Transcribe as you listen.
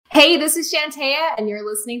Hey, this is Shantaia, and you're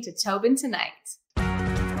listening to Tobin Tonight.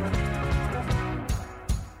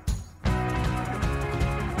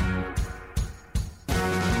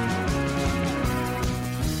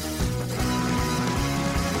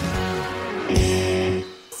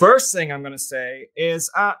 First thing I'm going to say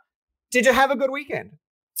is, did you have a good weekend?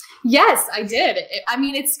 Yes, I did.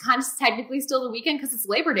 It's kind of technically still the weekend because it's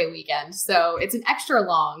Labor Day weekend. So it's an extra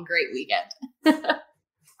long, great weekend.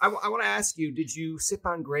 I want to ask you, did you sip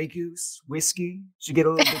on Grey Goose whiskey? Did you get a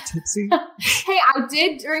little bit tipsy? Hey, I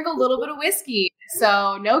did drink a little bit of whiskey.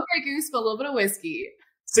 So no Grey Goose, but a little bit of whiskey.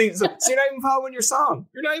 So you're not even following your song.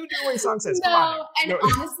 You're not even doing what your song says. Come on. And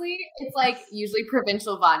honestly, it's like usually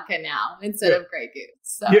provincial vodka now instead of Grey Goose.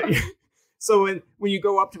 So. Yeah. So when you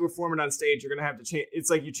go up to perform it on stage, you're going to have to change. It's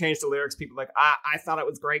like you change the lyrics. People are like, I thought it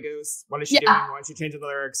was Grey Goose. What is she doing? Why is she changing the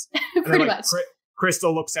lyrics? And Pretty then, much.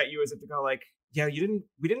 Crystal looks at you as if to go like, yeah,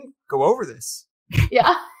 we didn't go over this.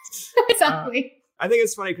 Yeah, exactly. I think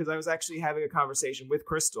it's funny because I was actually having a conversation with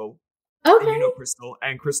Crystal. Okay. And you know Crystal.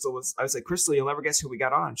 And I was like, Crystal, you'll never guess who we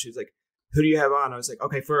got on. She was like, who do you have on? I was like,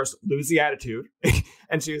 okay, first, lose the attitude.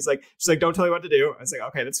 And she's like, don't tell me what to do. I was like,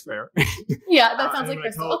 okay, that's fair. Yeah, that sounds like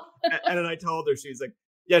Crystal. And then I told her, she was like,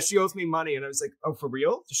 yeah, she owes me money. And I was like, oh, for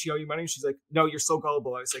real? Does she owe you money? And she's like, no, you're so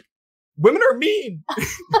gullible. I was like, women are mean.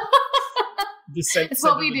 It's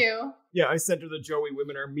what we do. Yeah, I sent her the Joey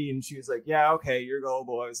women are mean. She was like, yeah, okay, you're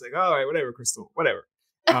gullible. I was like, all right, whatever, Crystal, whatever.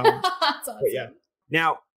 That's awesome. But yeah.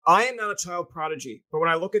 Now, I am not a child prodigy, but when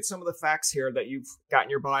I look at some of the facts here that you've got in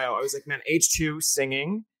your bio, I was like, man, age 2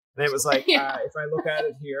 singing. And it was like, if I look at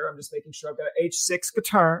it here, I'm just making sure I've got age 6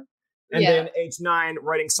 guitar. And then age 9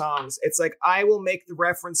 writing songs. It's like, I will make the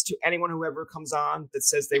reference to anyone who ever comes on that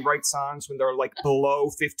says they write songs when they're like below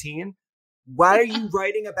 15. What are you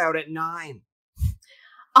writing about at 9?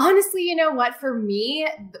 Honestly, you know what? For me,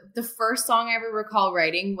 the first song I ever recall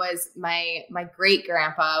writing was my great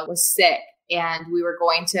grandpa was sick and we were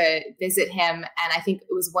going to visit him. And I think it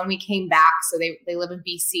was when we came back. So they live in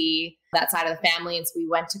BC, that side of the family. And so we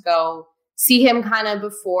went to go see him kind of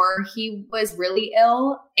before he was really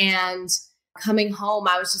ill. And coming home,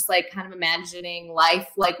 I was just like kind of imagining life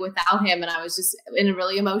like without him. And I was just in a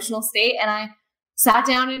really emotional state. And I sat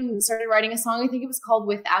down and started writing a song. I think it was called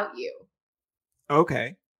Without You.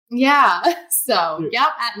 Okay. Yeah. So,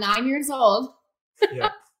 at 9 years old. Yeah.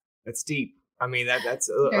 That's deep. I mean, that's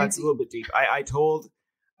a little bit deep. I told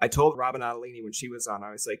Robin Adelini when she was on,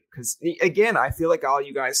 I was like, because again, I feel like all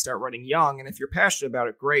you guys start writing young. And if you're passionate about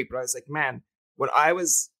it, great. But I was like, man, when I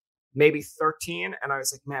was maybe 13 and I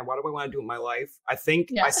was like, man, what do I want to do in my life? I think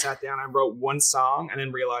I sat down, I wrote one song and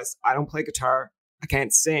then realized I don't play guitar. I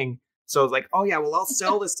can't sing. So I was like, oh yeah, well, I'll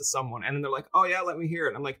sell this to someone. And then they're like, oh yeah, let me hear it.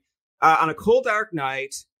 And I'm like, on a cold, dark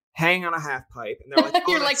night, hang on a half pipe. And they're like,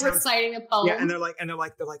 oh, you're like reciting a poem. Yeah. And they're like,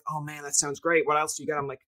 oh man, that sounds great. What else do you got? I'm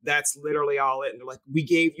like, that's literally all it. And they're like, we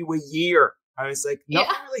gave you a year. I was like,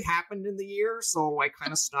 nothing really happened in the year. So I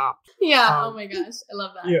kind of stopped. Yeah. Oh my gosh. I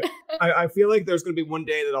love that. Yeah. I feel like there's going to be one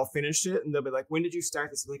day that I'll finish it. And they'll be like, when did you start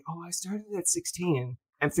this? I'm like, oh, I started at 16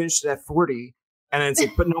 and finished it at 40. And then it's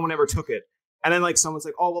like, but no one ever took it. And then like someone's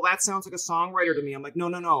like, oh, well, that sounds like a songwriter to me. I'm like,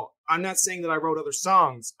 no. I'm not saying that I wrote other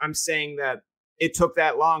songs. I'm saying that it took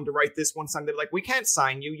that long to write this one song. They're like, we can't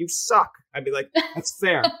sign you. You suck. I'd be like, that's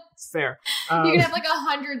fair. It's fair. You can have like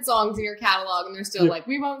 100 songs in your catalog and they're still like,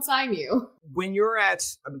 we won't sign you. When you're at,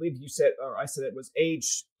 I believe you said, or I said it was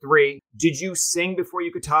age 3, did you sing before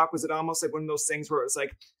you could talk? Was it almost like one of those things where it was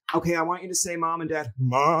like, okay, I want you to say mom and dad.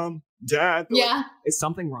 Mom, dad. Yeah. Like, is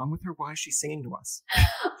something wrong with her? Why is she singing to us?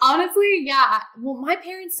 Honestly, yeah. Well, my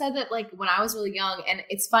parents said that like when I was really young, and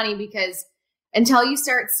it's funny because until you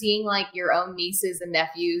start seeing like your own nieces and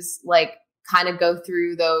nephews, like kind of go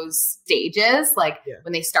through those stages, like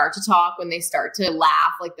when they start to talk, when they start to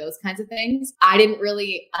laugh, like those kinds of things, I didn't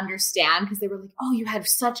really understand because they were like, oh, you had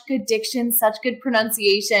such good diction, such good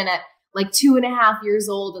pronunciation at like 2.5 years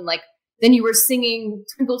old. And like, then you were singing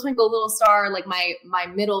Twinkle, Twinkle, Little Star. Like my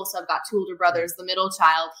middle, so I've got 2 older brothers, the middle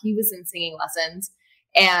child, he was in singing lessons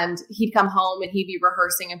and he'd come home and he'd be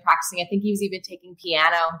rehearsing and practicing. I think he was even taking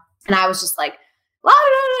piano. And I was just like, la,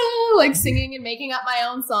 la, la, like singing and making up my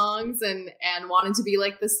own songs and wanted to be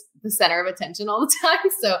like the center of attention all the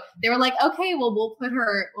time. So they were like, okay, well, we'll put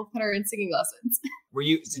her in singing lessons.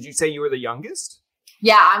 Did you say you were the youngest?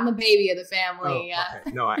 Yeah, I'm the baby of the family. Oh, yeah.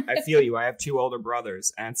 Okay. No, I feel you. I have 2 older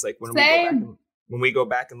brothers. And it's like when we go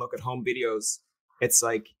back and look at home videos, it's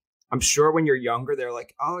like, I'm sure when you're younger, they're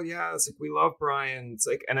like, oh yeah, it's like, we love Brian. It's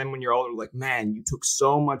like, and then when you're older, like, man, you took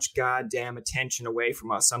so much goddamn attention away from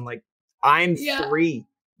us. I'm like, I'm 3.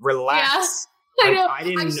 Relax. Yeah, I know. I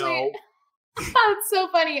didn't know. It's so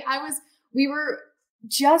funny. We were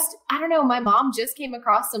I don't know, my mom just came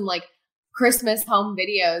across some like Christmas home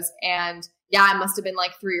videos, and yeah, I must have been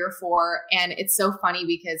like 3 or 4. And it's so funny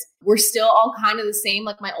because we're still all kind of the same.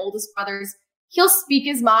 Like my oldest brother's, he'll speak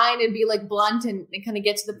his mind and be like blunt and kind of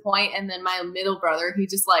get to the point. And then my middle brother, he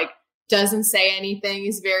just like doesn't say anything.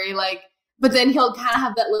 He's very like, but then he'll kind of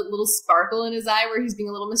have that little sparkle in his eye where he's being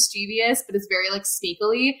a little mischievous, but it's very like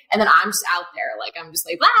sneakily. And then I'm just out there, like I'm just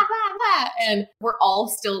like blah, blah, blah. And we're all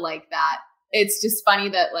still like that. It's just funny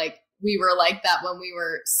that like we were like that when we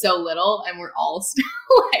were so little, and we're all still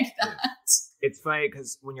like that. It's funny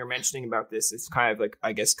because when you're mentioning about this, it's kind of like,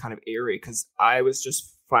 I guess, kind of eerie, because I was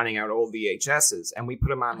just finding out old VHSs and we put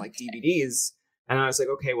them on like DVDs. And I was like,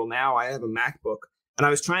 okay, well, now I have a MacBook. And I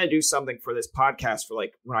was trying to do something for this podcast for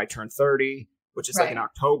like when I turn 30, which is like in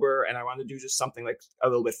October. And I wanted to do just something like a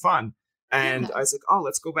little bit fun. And I was like, oh,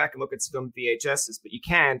 let's go back and look at some VHSs. But you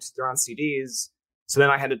can't. They're on CDs. So then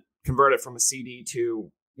I had to convert it from a CD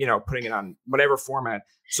to, you know, putting it on whatever format.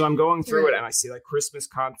 So I'm going through it and I see like Christmas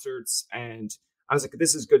concerts, and I was like,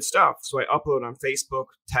 this is good stuff. So I upload on Facebook,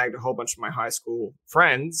 tagged a whole bunch of my high school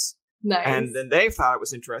friends. Nice. And then they thought it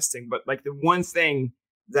was interesting. But like the one thing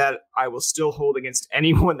that I will still hold against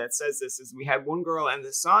anyone that says this is we had one girl, and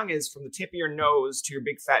the song is from the tip of your nose to your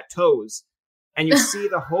big fat toes. And you see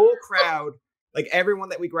the whole crowd, like everyone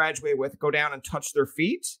that we graduate with, go down and touch their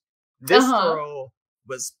feet. This girl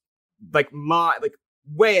was like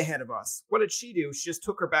way ahead of us. What did she do? She just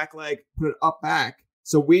took her back leg, put it up back.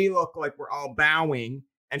 So we look like we're all bowing.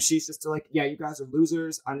 And she's just like, yeah, you guys are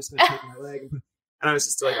losers. I'm just going to take my leg. And I was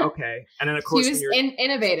just like, okay. And then, of course, she was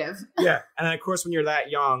innovative. Yeah. And then, of course, when you're that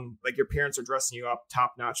young, like your parents are dressing you up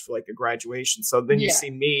top notch for like a graduation. So then you see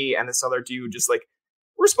me and this other dude just like,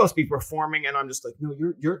 we're supposed to be performing. And I'm just like, no,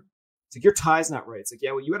 it's like, your tie's not right. It's like,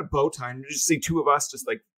 yeah, well, you had a bow tie. And you just see two of us just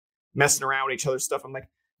like messing around with each other's stuff. I'm like,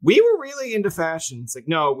 we were really into fashion. It's like,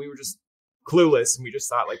 no, we were just clueless. And we just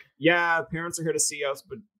thought like, yeah, parents are here to see us,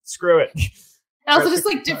 but screw it. And also just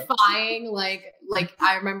like defying, like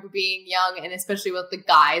I remember being young, and especially with the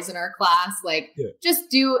guys in our class, like just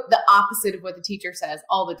do the opposite of what the teacher says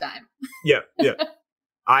all the time. Yeah.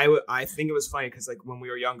 I think it was funny because like when we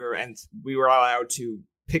were younger and we were allowed to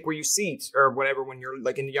pick where you seat or whatever when you're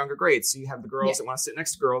like in the younger grades. So you have the girls that want to sit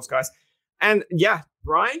next to girls, guys. And yeah,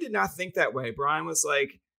 Brian did not think that way. Brian was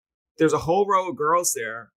like, there's a whole row of girls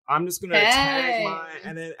there. I'm just going to tag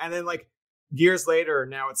mine. And then like years later,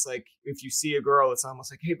 now it's like, if you see a girl, it's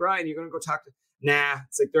almost like, hey, Brian, you're going to go talk to, nah,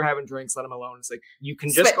 it's like, they're having drinks, let them alone. It's like, you can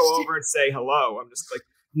just go over and say hello. I'm just like,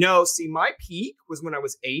 no, see, my peak was when I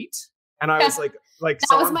was 8. And I was like, that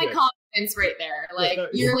so was my confidence right there. Like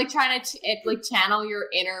you're like trying to like channel your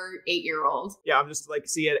inner 8-year-old. Yeah, I'm just like,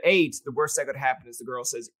 see, at 8, the worst that could happen is the girl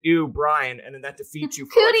says, ew, Brian, and then that defeats you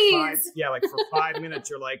for like for 5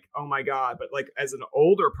 minutes. You're like, oh my God. But like as an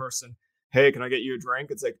older person, hey, can I get you a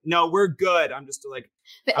drink? It's like, no, we're good. I'm just like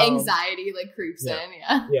the anxiety like creeps in.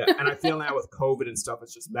 Yeah. And I feel now with COVID and stuff,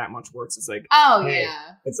 it's just that much worse. It's like,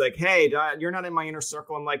 it's like, hey, you're not in my inner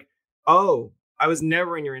circle. I'm like, oh, I was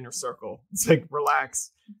never in your inner circle. It's like, relax.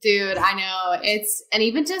 Dude, I know. And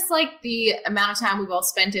even just like the amount of time we've all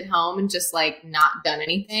spent at home and just like not done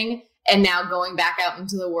anything. And now going back out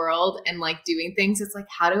into the world and like doing things, it's like,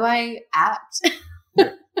 how do I act?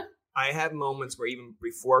 I have moments where even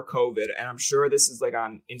before COVID, and I'm sure this is like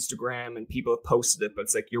on Instagram and people have posted it, but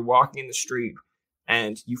it's like you're walking in the street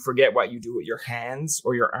and you forget what you do with your hands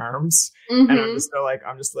or your arms. Mm-hmm. And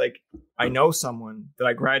I'm just like, I know someone that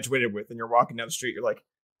I graduated with, and you're walking down the street. You're like,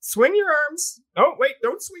 swing your arms. Oh, wait,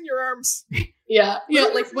 don't swing your arms. Yeah.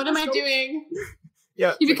 Like, what am I doing?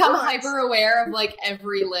 Yeah. You become hyper aware of like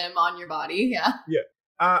every limb on your body. Yeah. Yeah.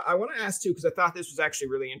 I want to ask too, because I thought this was actually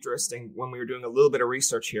really interesting when we were doing a little bit of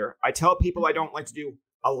research here. I tell people I don't like to do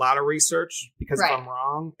a lot of research because if I'm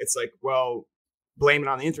wrong, it's like, well, blame it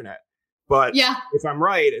on the internet. But if I'm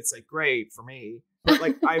right, it's like, great for me. But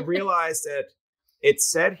like, I realized that it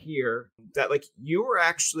said here that like you were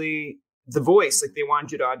actually The Voice, like they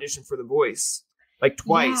wanted you to audition for The Voice like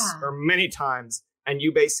twice or many times. And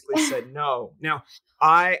you basically said no. Now,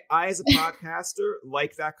 I as a podcaster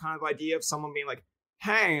like that kind of idea of someone being like,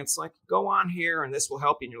 hey, it's like, go on here and this will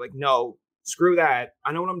help you. And you're like, no, screw that.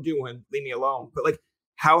 I know what I'm doing. Leave me alone. But like,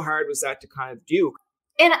 how hard was that to kind of do?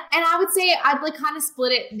 And I would say I'd like kind of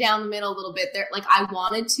split it down the middle a little bit there. Like I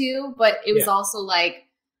wanted to, but it was also like,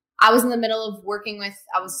 I was in the middle of working with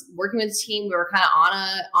a team. We were kind of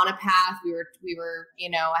on a path. We were, you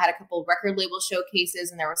know, I had a couple of record label showcases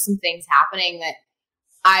and there were some things happening that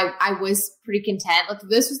I was pretty content. Like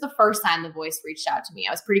this was the first time The Voice reached out to me.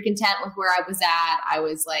 I was pretty content with where I was at. I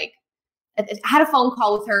was like, I had a phone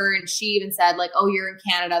call with her, and she even said like, "Oh, you're in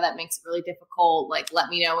Canada. That makes it really difficult. Like, let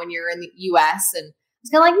me know when you're in the US." And I was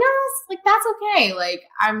kind of like, "No, that's okay. Like,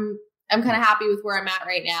 I'm kind of happy with where I'm at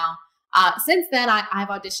right now." Since then, I've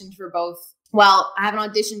auditioned for both. Well, I haven't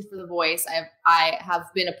auditioned for The Voice. I have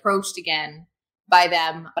been approached again by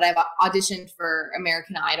them, but I've auditioned for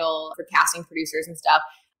American Idol for casting producers and stuff.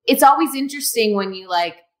 It's always interesting when you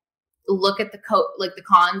like look at the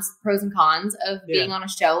pros and cons of being on a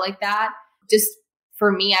show like that. Just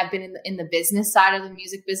for me, I've been in the business side of the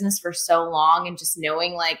music business for so long, and just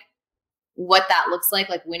knowing like what that looks like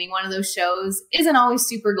winning one of those shows isn't always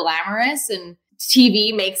super glamorous, and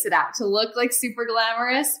TV makes it out to look like super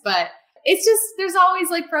glamorous, but it's just, there's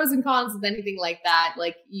always like pros and cons with anything like that.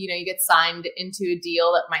 Like, you know, you get signed into a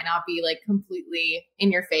deal that might not be like completely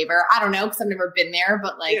in your favor. I don't know, because I've never been there,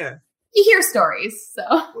 but like you hear stories. So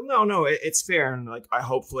well, no, it's fair. And like, I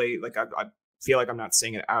hopefully like, I feel like I'm not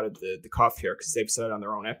saying it out of the cuff here because they've said it on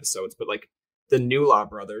their own episodes, but like the New Law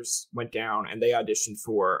brothers went down and they auditioned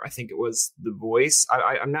for, I think it was The Voice.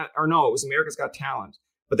 I'm not, or no, it was America's Got Talent.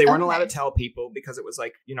 But they weren't allowed to tell people because it was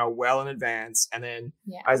like, you know, well in advance. And then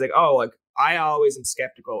I was like, oh, like I always am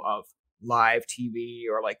skeptical of live TV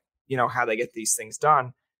or like, you know, how they get these things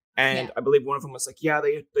done. And I believe one of them was like, yeah,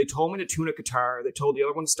 they told me to tune a guitar. They told the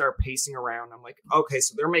other one to start pacing around. I'm like, okay,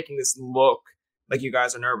 so they're making this look like you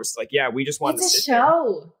guys are nervous. Like, yeah, we just wanted to sit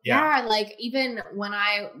show. Yeah, like even when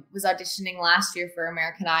I was auditioning last year for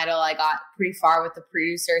American Idol, I got pretty far with the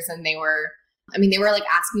producers, and they were like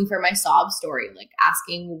asking for my sob story, like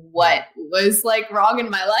asking what was like wrong in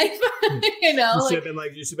my life. You know, you should have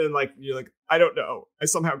been like, you're like, I don't know, I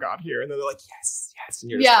somehow got here. And then they're like, yes. And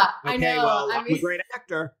you're like, okay, I know. Well, I'm a great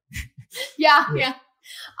actor. Yeah.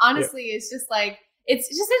 Honestly, it's just like, it's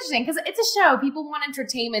just interesting because it's a show. People want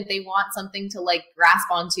entertainment. They want something to like grasp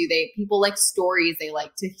onto. People like stories. They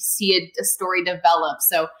like to see a story develop.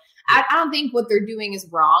 So I don't think what they're doing is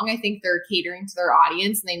wrong. I think they're catering to their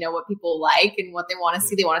audience, and they know what people like and what they want to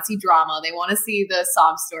see. They want to see drama. They want to see the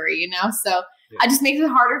sob story, you know? So it just makes it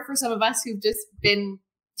harder for some of us who've just been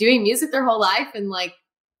doing music their whole life and like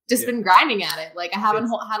just been grinding at it. Like I haven't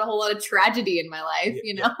had a whole lot of tragedy in my life,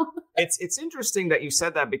 you know? It's interesting that you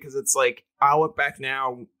said that, because it's like, I'll look back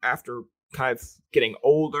now after kind of getting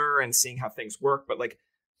older and seeing how things work. But like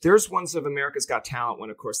there's ones of America's Got Talent when,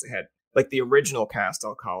 of course, they had like the original cast,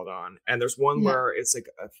 I'll call it on. And there's one where it's like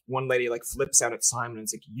one lady like flips out at Simon and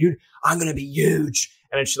it's like, I'm going to be huge.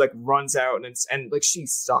 And then she like runs out and like she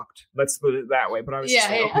sucked. Let's put it that way. But I was just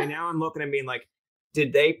like, okay, now I'm looking and being like,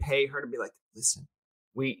 did they pay her to be like, listen,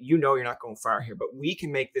 you know, you're not going far here, but we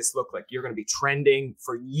can make this look like you're going to be trending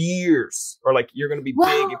for years, or like you're going to be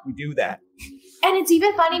big if we do that. And it's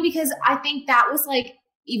even funny because I think that was like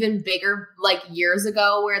even bigger like years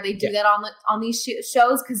ago where they do that on these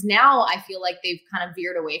shows, because now I feel like they've kind of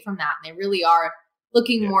veered away from that, and they really are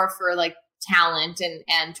looking more for like talent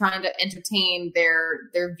and trying to entertain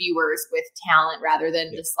their viewers with talent rather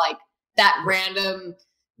than just like that random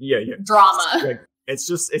drama. Like, it's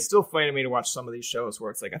still funny to me to watch some of these shows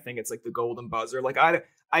where it's like, I think it's like the golden buzzer. Like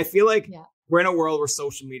I feel like we're in a world where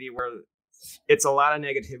social media, where it's a lot of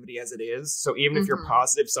negativity as it is. So even if you're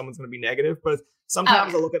positive, someone's going to be negative. But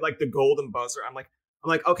sometimes I look at like the golden buzzer. I'm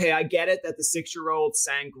like, okay, I get it that the 6-year-old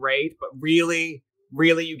sang great, but really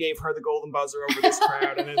you gave her the golden buzzer over this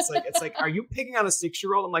crowd. And it's like, are you picking on a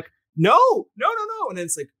 6-year-old? I'm like, no. And then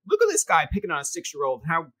it's like, look at this guy picking on a 6-year-old.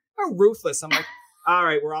 How ruthless. I'm like, all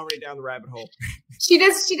right, we're already down the rabbit hole. She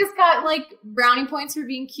just got like brownie points for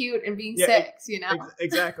being cute and being 6, you know?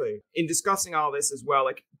 Exactly. In discussing all this as well,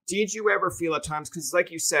 like, did you ever feel at times, because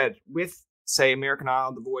like you said, with say American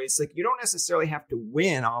Idol, The Voice, like you don't necessarily have to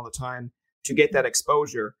win all the time to get that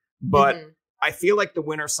exposure, but I feel like the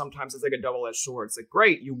winner sometimes is like a double-edged sword. It's like,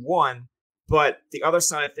 great, you won, but the other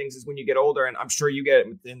side of things is when you get older, and I'm sure you get it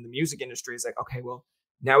within the music industry, it's like, okay, well,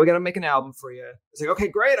 now we got to make an album for you. It's like, okay,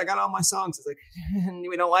 great, I got all my songs. It's like,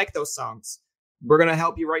 we don't like those songs. We're going to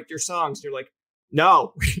help you write your songs. And you're like,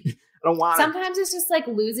 no, I don't want it. Sometimes it's just like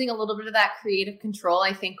losing a little bit of that creative control,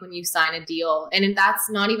 I think, when you sign a deal. And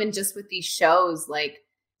that's not even just with these shows. Like,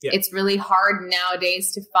 it's really hard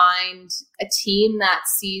nowadays to find a team that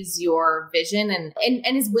sees your vision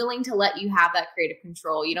and is willing to let you have that creative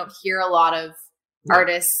control. You don't hear a lot of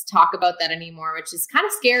artists talk about that anymore, which is kind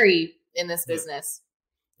of scary in this business.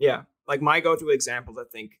 Yeah. Like my go-to examples, I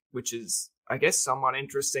think, which is, I guess, somewhat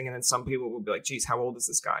interesting. And then some people will be like, geez, how old is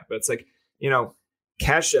this guy? But it's like, you know,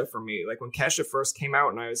 Kesha for me, like when Kesha first came out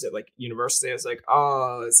and I was at like university, I was like,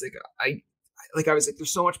 oh, it's like, I was like,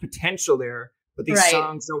 there's so much potential there, but these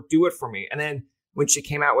songs don't do it for me. And then when she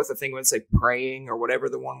came out with the thing when it's like Praying or whatever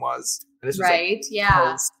the one was, And this was right.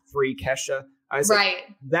 Yeah. post free Kesha. I was right.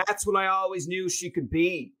 That's what I always knew she could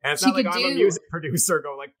be. And it's she not like I'm a music producer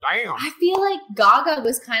going like, damn. I feel like Gaga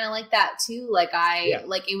was kind of like that too. Like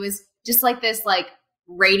like it was just like this like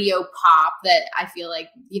radio pop that I feel like,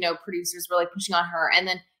 producers were like pushing on her. And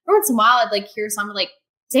then every once in a while I'd like hear someone like,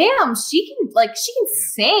 damn, she can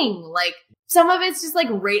sing. Like some of it's just like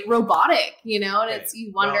robotic, and it's,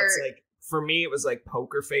 you wonder. Well, it's like, for me, it was like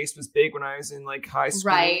Poker Face was big when I was in like high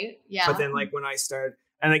school. Right. Yeah. But then like when I started,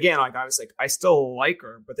 and again, like I was like, I still like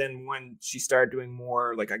her. But then when she started doing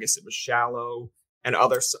more, like I guess it was Shallow and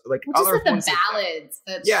other like other just like the ballads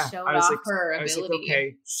that showed off her ability. I was like,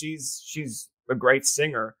 okay, she's a great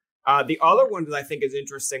singer. The other one that I think is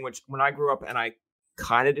interesting, which when I grew up and I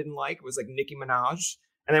kind of didn't like, was like Nicki Minaj.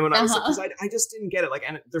 And then when I was like, because I just didn't get it. Like,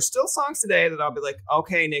 and there's still songs today that I'll be like,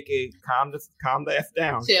 okay, Nicki, calm the F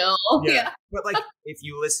down. Chill. Yeah. But like, if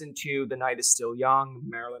you listen to The Night Is Still Young,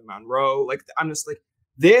 Marilyn Monroe, like, I'm just like,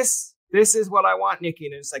 this is what I want, Nicki.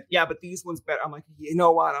 And it's like, yeah, but these ones better. I'm like, you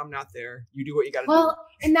know what? I'm not there. You do what you got to do. Well,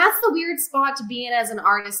 and that's the weird spot to be in as an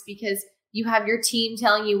artist, because you have your team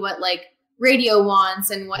telling you what like radio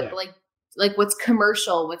wants and what like what's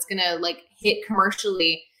commercial, what's going to like hit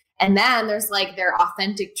commercially. And then there's like their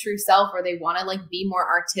authentic true self where they want to like be more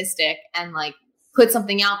artistic and like put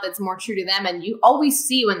something out that's more true to them. And you always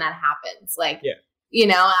see when that happens. Like,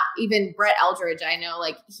 even Brett Eldridge, I know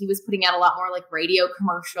like he was putting out a lot more like radio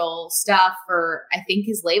commercial stuff for, I think,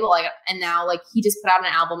 his label. And now like he just put out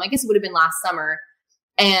an album, I guess it would have been last summer.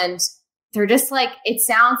 And they're just like, it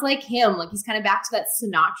sounds like him. Like he's kind of back to that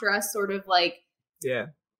Sinatra sort of like,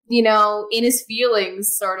 in his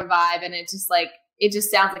feelings sort of vibe. And it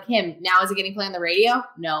just sounds like him. Now, is he getting played on the radio?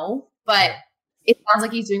 No, but it sounds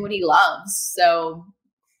like he's doing what he loves. So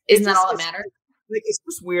isn't that all that matters? Like, it's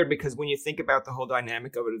just weird because when you think about the whole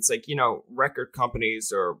dynamic of it, it's like, record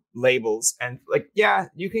companies or labels, and like, yeah,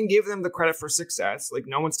 you can give them the credit for success. Like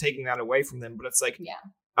no one's taking that away from them, but it's like,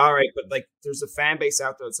 all right, but like there's a fan base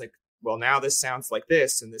out there. It's like, well, now this sounds like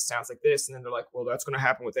this and this sounds like this. And then they're like, well, that's going to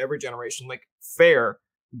happen with every generation. Like fair.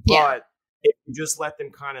 But if you just let them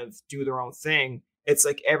kind of do their own thing, it's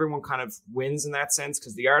like everyone kind of wins in that sense,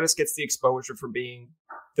 because the artist gets the exposure for being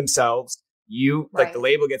themselves. Like the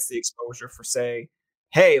label gets the exposure for say,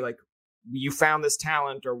 hey, like you found this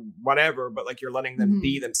talent or whatever, but like you're letting them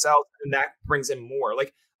be themselves, and that brings in more.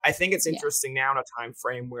 Like I think it's interesting now in a time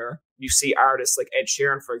frame where you see artists like Ed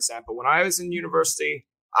Sheeran, for example. When I was in university,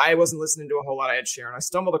 I wasn't listening to a whole lot of Ed Sheeran. I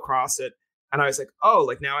stumbled across it and I was like, oh,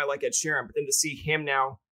 like now I like Ed Sheeran. But then to see him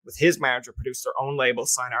now with his manager produce their own label,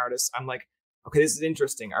 sign artists, I'm like, okay, this is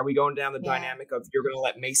interesting. Are we going down the dynamic of you're going to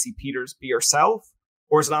let Macy Peters be herself?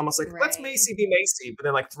 Or is it almost like, let's Macy be Macy? But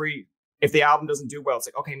then like if the album doesn't do well, it's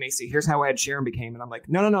like, okay, Macy, here's how Ed Sheeran became. And I'm like,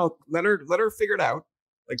 no, let her figure it out.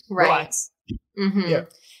 Like, relax. Mm-hmm.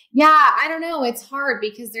 Yeah, I don't know. It's hard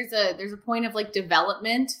because there's a point of like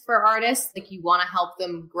development for artists. Like you want to help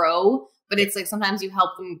them grow, but it's like sometimes you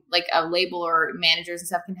help them, like a label or managers and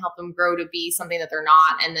stuff can help them grow to be something that they're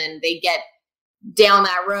not. And then they get down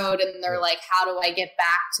that road and they're like, how do I get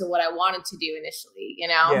back to what I wanted to do initially,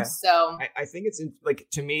 So I think it's like,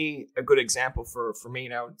 to me, a good example for me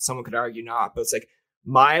now, someone could argue not, but it's like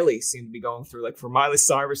Miley seemed to be going through, like for Miley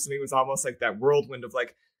Cyrus to me was almost like that whirlwind of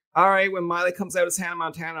like, all right, when Miley comes out as Hannah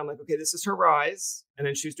Montana, I'm like, okay, this is her rise. And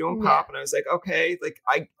then she was doing pop and I was like, okay, like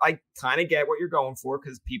I kind of get what you're going for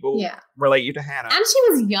because people relate you to Hannah. And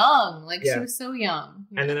she was young. Like she was so young.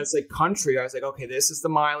 And then it's like country. I was like, okay, this is the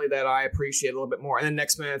Miley that I appreciate a little bit more. And then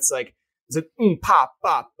next minute it's like pop,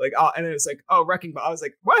 bop. Like, and then it's like, oh, Wrecking Ball. I was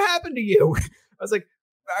like, what happened to you? I was like,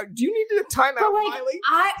 do you need to time out, like, Miley?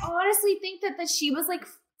 I honestly think that she was like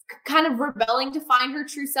kind of rebelling to find her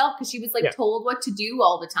true self because she was like told what to do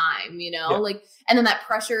all the time, like, and then that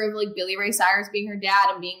pressure of like Billy Ray Cyrus being her dad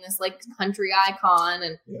and being this like country icon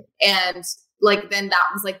and like then that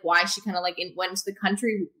was like why she kind of like went into the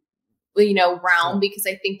country realm because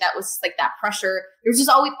I think that was like that pressure. There's just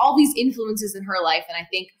always all these influences in her life, and I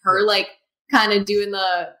think her like kind of doing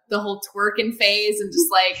the whole twerking phase and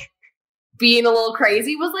just like being a little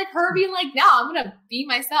crazy was like her being like, no, I'm gonna be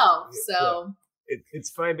myself. So it's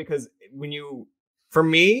funny because for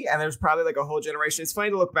me, and there's probably like a whole generation, it's funny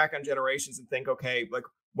to look back on generations and think, okay, like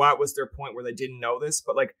what was their point where they didn't know this?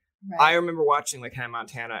 But like, I remember watching like Hannah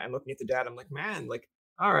Montana and looking at the dad, I'm like, man, like,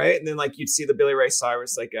 all right. And then like, you'd see the Billy Ray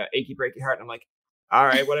Cyrus, like Achy Breaky Heart. And I'm like, all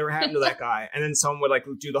right, whatever happened to that guy? And then someone would like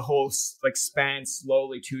do the whole like span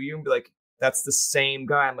slowly to you and be like, that's the same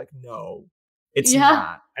guy. I'm like, no, it's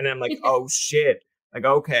not. And then I'm like, oh shit. Like,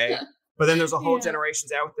 okay. But then there's a whole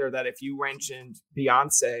generations out there that if you mentioned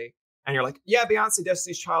Beyonce and you're like, yeah, Beyonce,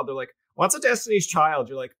 Destiny's Child, they're like, once a Destiny's Child,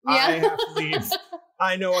 you're like, I have to leave.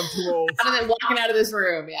 I know I'm too old. And then walking out of this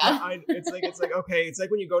room, It's like okay. It's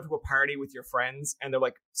like when you go to a party with your friends and they're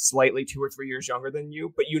like slightly 2 or 3 years younger than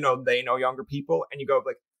you, but they know younger people, and you go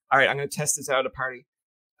like, all right, I'm going to test this out at a party.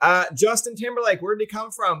 Justin Timberlake, where did he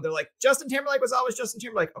come from? They're like, Justin Timberlake was always Justin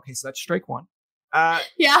Timberlake. Okay, so that's strike one.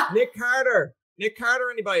 Nick Carter,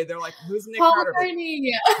 anybody? They're like, who's Nick Carter?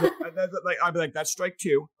 I'd be like, that's strike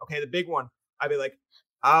two. Okay, the big one. I'd be like,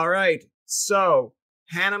 all right, so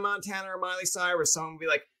Hannah Montana or Miley Cyrus. Someone would be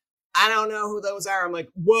like, I don't know who those are. I'm like,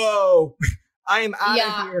 whoa, I am out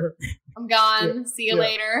of here. I'm gone. See you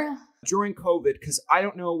later. During COVID, because I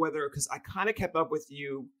don't know because I kind of kept up with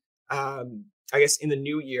you, I guess in the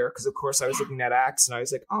new year, because of course I was looking at acts and I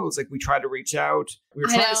was like, it's like we tried to reach out. We were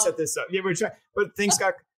trying to set this up. Yeah, we were trying, but things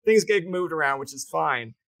get moved around, which is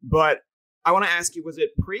fine. But I want to ask you, was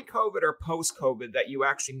it pre-COVID or post-COVID that you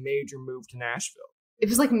actually made your move to Nashville? It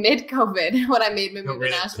was like mid-COVID when I made my move to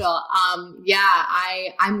Nashville.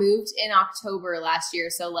 I moved in October last year.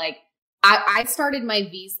 So like I started my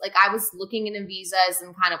visa, like I was looking into visas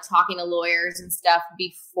and kind of talking to lawyers and stuff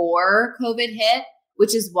before COVID hit,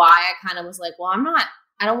 which is why I kind of was like, well, I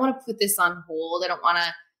don't want to put this on hold. I don't want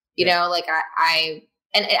to,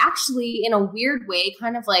 and it actually in a weird way,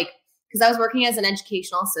 kind of like, because I was working as an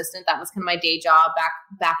educational assistant, that was kind of my day job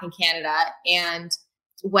back in Canada. And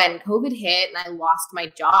when COVID hit and I lost my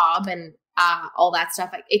job and all that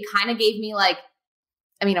stuff, it kind of gave me like,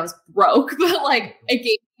 I mean, I was broke, but like it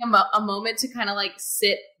gave me a moment to kind of like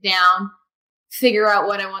sit down, figure out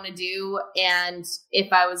what I want to do and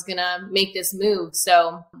if I was going to make this move.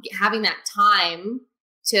 So having that time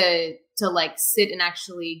to like sit and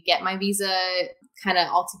actually get my visa kind of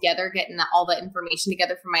all together, getting all the information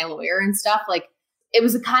together from my lawyer and stuff, like it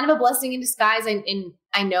was a kind of a blessing in disguise. And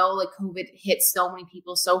I know like COVID hit so many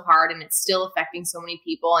people so hard and it's still affecting so many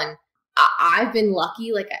people. And I've been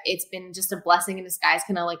lucky. Like it's been just a blessing in disguise,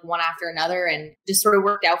 kind of like one after another, and just sort of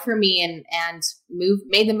worked out for me and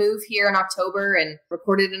made the move here in October and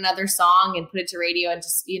recorded another song and put it to radio and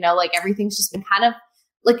just, like everything's just been kind of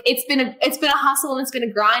like, it's been a hustle and it's been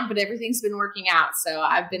a grind, but everything's been working out. So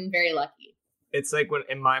I've been very lucky. It's like when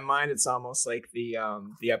in my mind, it's almost like the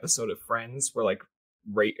episode of Friends where like,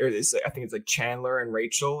 I think it's like Chandler and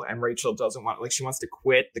Rachel doesn't want, like she wants to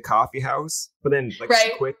quit the coffee house, but then like she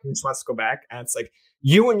quit and she wants to go back, and it's like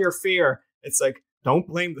you and your fear. It's like, don't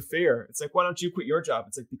blame the fear. It's like, why don't you quit your job?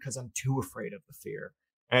 It's like, because I'm too afraid of the fear.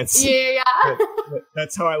 And it's,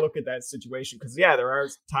 that's how I look at that situation. Because there are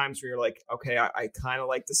times where you're like, okay, I kind of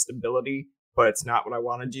like the stability, but it's not what I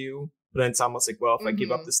want to do. But then it's almost like, well, if I give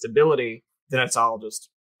up the stability, then it's all just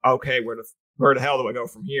okay. Where the hell do I go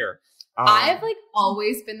from here? I've like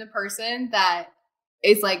always been the person that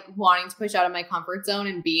is like wanting to push out of my comfort zone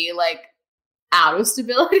and be like out of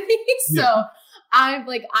stability. So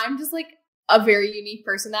I'm just like a very unique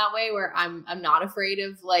person that way, where I'm not afraid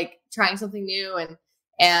of like trying something new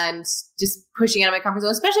and just pushing out of my comfort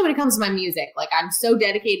zone, especially when it comes to my music. Like I'm so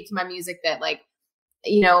dedicated to my music that like,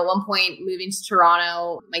 at one point moving to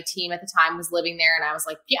Toronto, my team at the time was living there and I was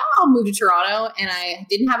like, yeah, I'll move to Toronto. And I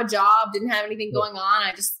didn't have a job, didn't have anything going on.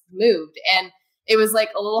 I just moved, and it was like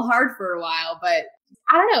a little hard for a while, but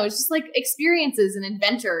I don't know. It's just like experiences and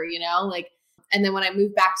adventure, like, and then when I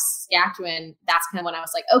moved back to Saskatchewan, that's kind of when I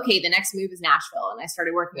was like, okay, the next move is Nashville. And I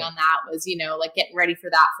started working on that, was, like getting ready for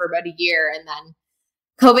that for about a year. And then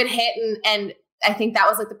COVID hit. And I think that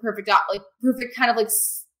was like the perfect kind of like,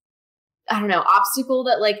 I don't know, obstacle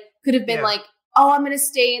that like could have been like, oh, I'm going to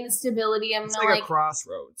stay in the stability. I'm going to like a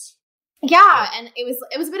crossroads. Yeah. And it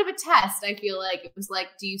was a bit of a test. I feel like it was like,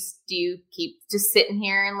 do you keep just sitting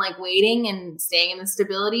here and like waiting and staying in the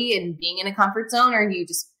stability and being in a comfort zone? Or do you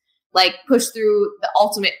just like push through the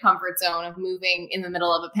ultimate comfort zone of moving in the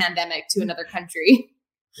middle of a pandemic to another country?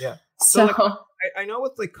 Yeah. So like, I know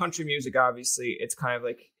with like country music, obviously it's kind of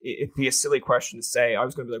like, it'd be a silly question to say. I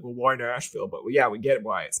was going to be like, well, why Nashville? But we get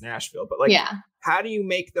why it's Nashville. But like, how do you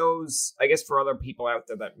make those, I guess for other people out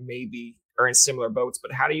there that maybe are in similar boats,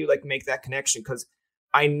 but how do you like make that connection? Because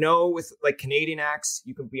I know with like Canadian acts,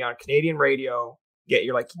 you can be on Canadian radio, get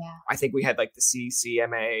your like, I think we had like the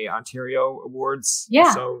CCMA Ontario Awards.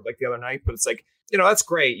 Yeah. So like the other night, but it's like, that's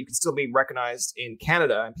great. You can still be recognized in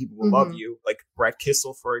Canada and people will love you. Like Brett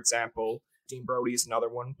Kissel, for example. Dean Brody is another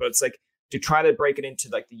one. But it's like to try to break it into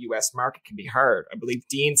like the US market can be hard. I believe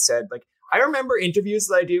Dean said, like, I remember interviews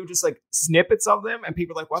that I do, just like snippets of them, and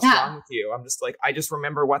people are like, what's wrong with you? I'm just like, I just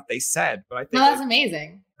remember what they said. But I think that's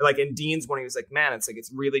amazing. Like in Dean's one, he was like, man, it's like,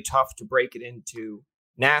 it's really tough to break it into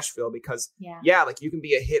Nashville because like you can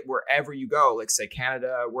be a hit wherever you go, like say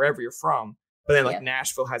Canada, wherever you're from. But then like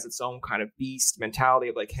Nashville has its own kind of beast mentality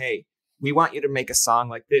of like, hey, we want you to make a song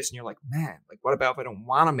like this. And you're like, man, like, what about if I don't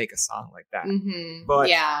want to make a song like that? Mm-hmm. But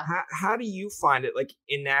yeah. how do you find it like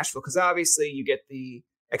in Nashville? Because obviously you get the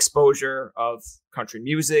exposure of country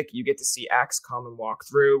music. You get to see acts come and walk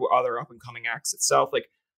through, other up and coming acts itself. Like,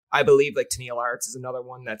 I believe like Tennille Arts is another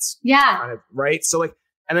one that's kind of right. So like,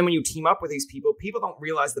 and then when you team up with these people don't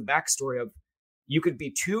realize the backstory of you could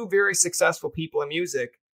be two very successful people in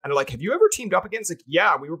music. And they're like, have you ever teamed up again? It's like,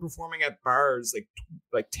 yeah, we were performing at bars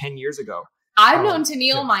like 10 years ago. I've known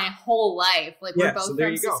Tennille my whole life. Like we're both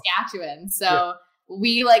from Saskatchewan. So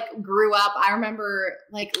we like grew up. I remember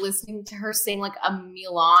like listening to her sing like a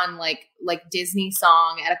Milan, like Disney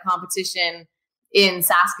song at a competition in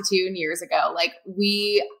Saskatoon years ago. Like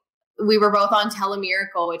we were both on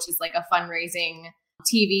Telemiracle, which is like a fundraising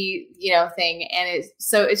TV, thing. And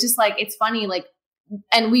it's just like, it's funny. Like,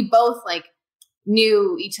 and we both like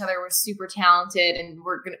knew each other were super talented and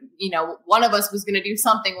we're going to, one of us was going to do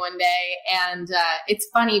something one day. And it's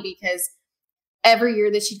funny because every year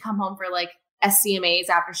that she'd come home for like SCMAs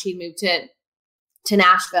after she'd moved to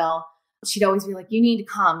Nashville, she'd always be like, you need to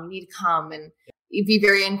come. And it'd be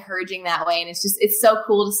very encouraging that way. And it's so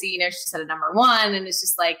cool to see, she's at a #1 and it's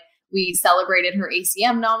just like, we celebrated her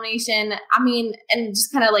ACM nomination. I mean, and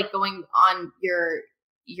just kind of like going on your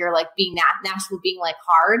like being Nashville being like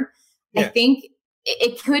hard. Yeah. I think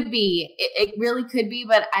it could be, it really could be,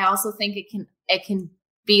 but I also think it can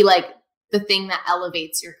be like the thing that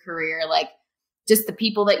elevates your career. Like just the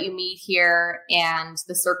people that you meet here and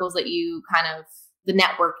the circles that you the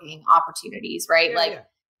networking opportunities, right?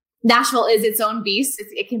 Nashville is its own beast.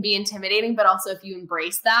 It can be intimidating, but also if you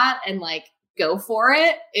embrace that and like go for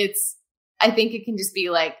it, I think it can just be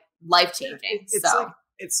like life-changing.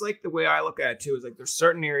 It's like the way I look at it too, is like there's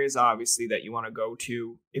certain areas obviously that you want to go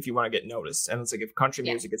to if you want to get noticed. And it's like if country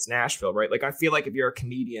music, it's Nashville, right? Like I feel like if you're a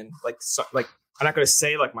comedian, like I'm not going to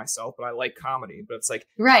say like myself, but I like comedy, but it's like,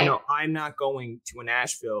 I'm not going to a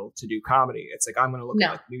Nashville to do comedy. It's like, I'm going to look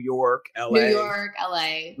at like New York, LA.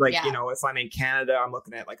 Like, if I'm in Canada, I'm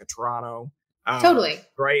looking at like a Toronto. Totally.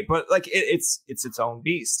 Right. But like, it's its own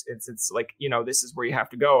beast. It's like, this is where you have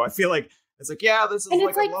to go. I feel like it's like, this is and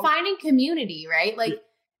it's like finding community, right? Like,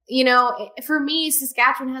 for me,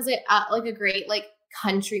 Saskatchewan has a great like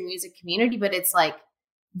country music community, but it's like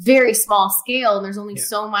very small scale and there's only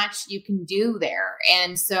so much you can do there.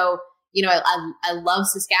 And so, I love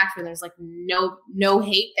Saskatchewan. There's like no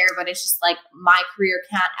hate there, but it's just like my career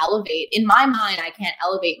can't elevate. In my mind, I can't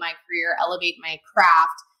elevate my career, elevate my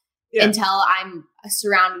craft until I'm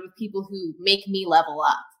surrounded with people who make me level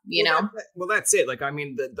up. Well, that's it. Like, I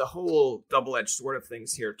mean, the whole double-edged sword of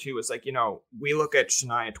things here too is like, we look at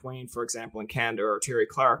Shania Twain, for example, in Canada, or Terry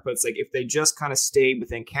Clark, but it's like, if they just kind of stayed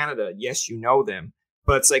within Canada, yes, them.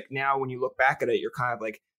 But it's like, now when you look back at it, you're kind of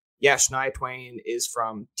like, yeah, Shania Twain is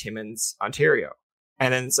from Timmins, Ontario.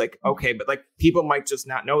 And then it's like, okay, but like people might just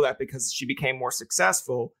not know that because she became more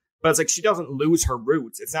successful, but it's like, she doesn't lose her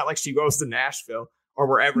roots. It's not like she goes to Nashville or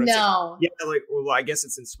wherever. It's well, I guess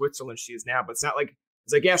it's in Switzerland she is now, but it's not like,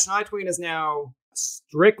 it's like, Shania Twain is now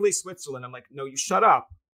strictly Switzerland. I'm like, no, you shut up.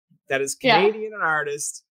 That is Canadian an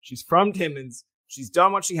artist. She's from Timmins. She's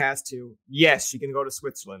done what she has to. Yes, she can go to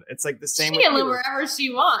Switzerland. It's like the same. She can live wherever she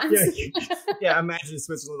wants. Imagine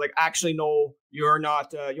Switzerland. Like, actually, no, you're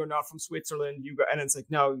not from Switzerland. You go, and it's like,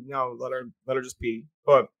 no, let her just be.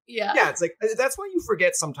 But it's like that's why you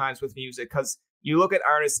forget sometimes with music, because you look at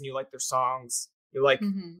artists and you like their songs, you like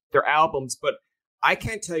their albums, but I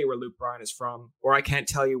can't tell you where Luke Bryan is from, or I can't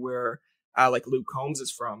tell you where like Luke Combs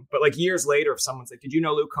is from. But like years later, if someone's like, "Did you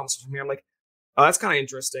know Luke Combs is from here?" I'm like, "Oh, that's kind of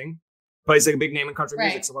interesting." But he's like a big name in country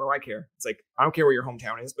music, so what do I care? It's like, I don't care where your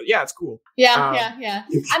hometown is, but yeah, it's cool. Yeah.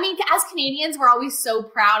 I mean, as Canadians, we're always so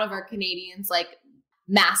proud of our Canadians, like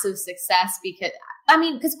massive success because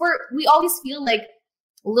we always feel like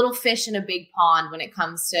little fish in a big pond when it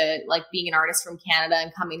comes to like being an artist from Canada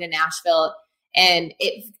and coming to Nashville. And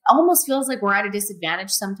it almost feels like we're at a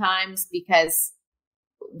disadvantage sometimes because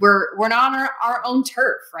we're not on our own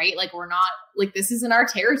turf, right? Like we're not like, this isn't our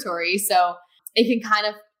territory. So it can kind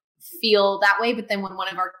of feel that way. But then when one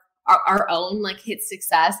of our own like hits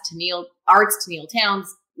success, Tennille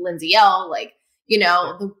Towns, Lindsay L, like,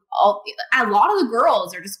 a lot of the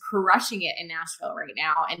girls are just crushing it in Nashville right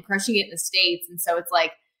now and crushing it in the States. And so it's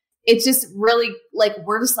like, it's just really like,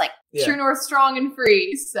 we're just like true north, strong and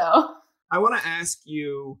free. So I want to ask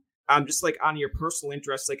you, just like on your personal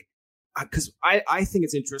interests, like, because I think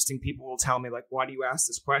it's interesting. People will tell me like, why do you ask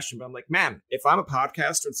this question? But I'm like, man, if I'm a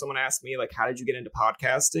podcaster and someone asks me like, how did you get into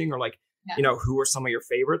podcasting? Or like, who are some of your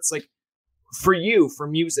favorites? Like for you, for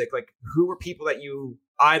music, like who were people that you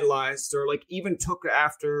idolized or like even took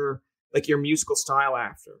after like your musical style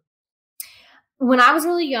after? when I was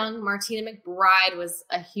really young, Martina McBride was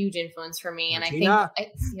a huge influence for me. Martina. And I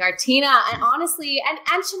think Martina, and honestly, and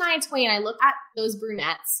Shania Twain, I look at those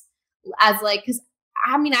brunettes as like, because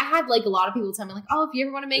I mean, I had like a lot of people tell me like, oh, if you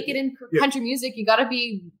ever want to make it in country music, you got to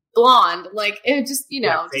be blonde. Like it just,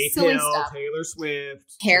 just Faith silly Hill, stuff. Taylor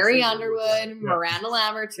Swift, Carrie Underwood, Miranda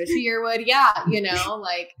Lambert, Trisha Yearwood. Yeah,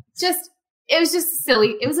 like it was just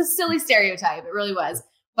silly. It was a silly stereotype. It really was.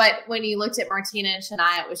 But when you looked at Martina and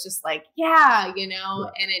Shania, it was just like, and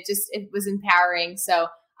it was empowering. So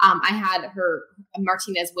I had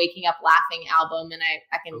Martina's Waking Up Laughing album, and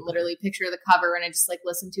I can literally picture the cover, and I just like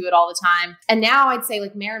listen to it all the time. And now I'd say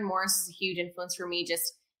like Maren Morris is a huge influence for me,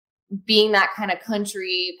 just being that kind of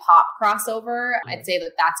country pop crossover. I'd say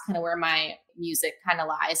that that's kind of where my music kind of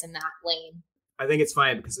lies, in that lane. I think it's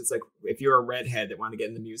funny because it's like, if you're a redhead that want to get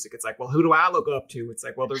into music, it's like, well, who do I look up to? It's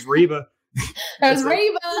like, well, there's Reba. There's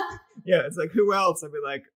Reba. Yeah, it's like, who else? It'd be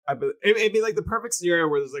like the perfect scenario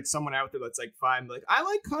where there's like someone out there that's like, fine, like, I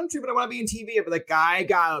like country, but I want to be in TV. I'd be like, I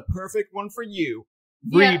got a perfect one for you,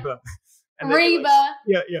 Reba. And Reba.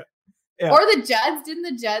 Like, yeah. Or the Judds. Didn't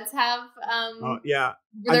the Judds have oh yeah.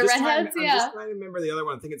 Were they redheads? I'm just trying to remember the other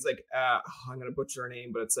one. I think it's like I'm gonna butcher her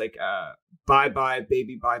name, but it's like Bye Bye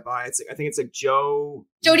Baby Bye Bye. It's like, I think it's like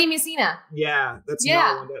Jody Messina. Yeah, that's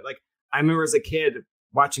another one that like I remember as a kid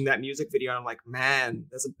watching that music video, and I'm like, man,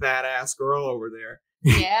 that's a badass girl over there.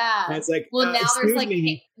 Yeah. And it's like, well, now there's like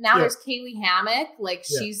there's Kaylee Hammock, like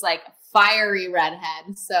she's like fiery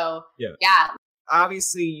redhead. So yeah.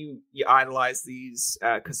 Obviously you idolize these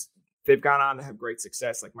because they've gone on to have great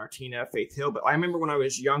success, like Martina, Faith Hill. But I remember when I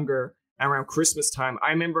was younger, around Christmas time, I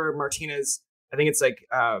remember Martina's, I think it's like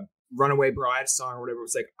Runaway Bride song or whatever. It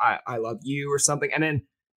was like, I Love You or something. And then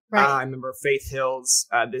I remember Faith Hill's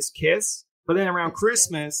This Kiss. But then around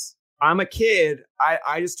Christmas, I'm a kid.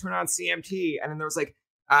 I just turn on CMT, and then there was like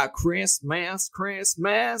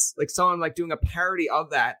Christmas, like someone like doing a parody of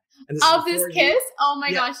that. And this Kiss? Oh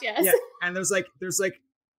my gosh, yes. Yeah. And there's like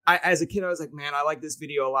as a kid, I was like, man, I like this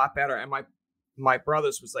video a lot better. And my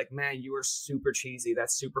brothers was like, man, you are super cheesy.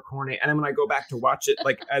 That's super corny. And then when I go back to watch it,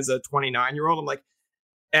 like as a 29-year-old, I'm like,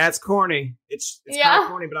 it's corny. It's kind of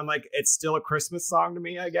corny, but I'm like, it's still a Christmas song to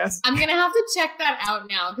me, I guess. I'm going to have to check that out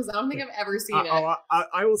now because I don't think I've ever seen it.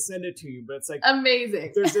 I will send it to you, but it's like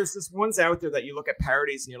amazing. There's this ones out there that you look at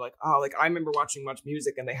parodies and you're like, oh, like I remember watching Much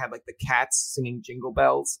Music and they had like the Cats singing Jingle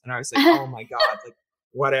Bells. And I was like, oh my God, like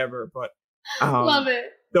whatever. But love it.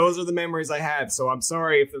 Those are the memories I have. So I'm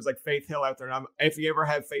sorry if there's like Faith Hill out there. And if you ever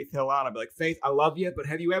have Faith Hill on, I'll be like, Faith, I love you, but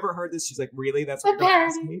have you ever heard this? She's like, really? That's what you're going to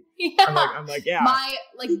ask me? Yeah. I'm like, yeah. My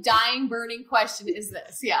like dying, burning question is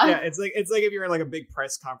this. Yeah. Yeah. It's like if you're in like a big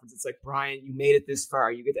press conference, it's like, Brian, you made it this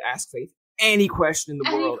far. You get to ask Faith any question in the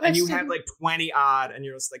world. And you have like 20 odd and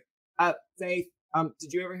you're just like, Faith,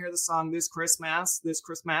 did you ever hear the song This Christmas?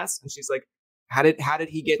 And she's like, how did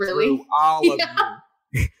he get through all of you?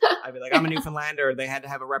 I'd be like, I'm a Newfoundlander. They had to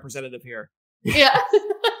have a representative here. Yeah.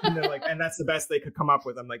 And they're like, and that's the best they could come up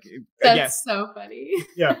with. I'm like, that's so funny.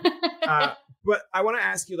 Yeah. But I want to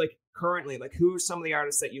ask you, like, currently, like, who are some of the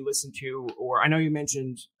artists that you listen to? Or I know you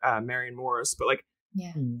mentioned Maren Morris, but like,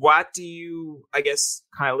 what do you, I guess,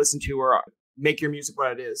 kind of listen to or make your music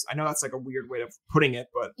what it is? I know that's like a weird way of putting it,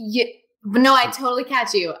 but no, I totally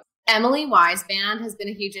catch you. Emily Wise Band has been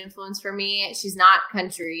a huge influence for me. She's not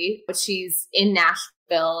country, but she's in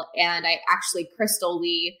Nashville. And Crystal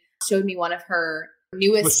Lee showed me one of her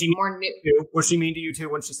newest, Was she mean to you too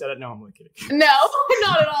when she said it? No, I'm only kidding. No,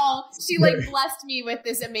 not at all. She like blessed me with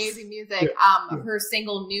this amazing music. Her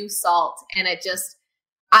single New Salt. And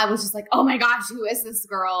I was just like, oh my gosh, who is this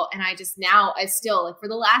girl? And I still like for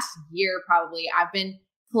the last year, probably I've been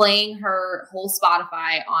playing her whole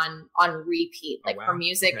Spotify on repeat. Like her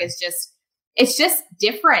music is it's just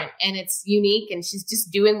different and it's unique and she's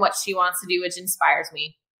just doing what she wants to do, which inspires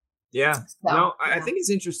me. Yeah. So, I think it's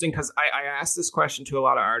interesting because I asked this question to a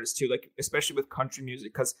lot of artists too, like especially with country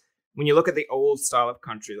music, because when you look at the old style of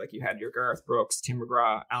country, like you had your Garth Brooks, Tim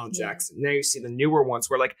McGraw, Alan Jackson, now you see the newer ones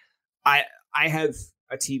where like I have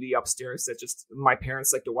a TV upstairs that just my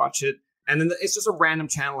parents like to watch it. And then it's just a random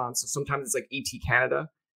channel on. So sometimes it's like ET Canada.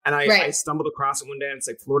 And I stumbled across it one day and it's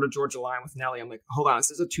like Florida Georgia Line with Nelly. I'm like, hold on, this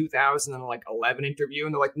is a 2011 interview.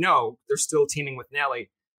 And they're like, no, they're still teaming with Nelly.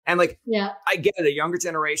 And like, I get it. A younger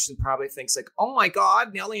generation probably thinks like, oh my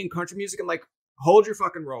God, Nelly and country music. I'm like, hold your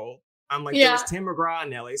fucking roll. I'm like, there was Tim McGraw and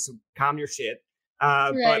Nelly, so calm your shit.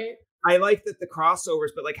 But I like that the crossovers,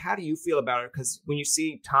 but like, how do you feel about it? Because when you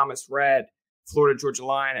see Thomas Rhett, Florida Georgia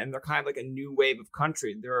Line, and they're kind of like a new wave of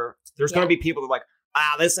country, there's going to be people that are like,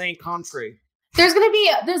 this ain't country. There's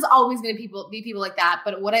always gonna be people like that.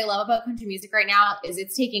 But what I love about country music right now is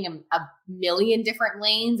it's taking a million different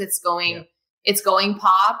lanes. It's going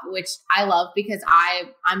pop, which I love because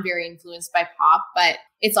I'm very influenced by pop, but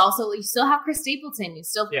it's also, you still have Chris Stapleton.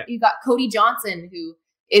 You got Cody Johnson, who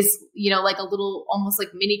is, like a little, almost like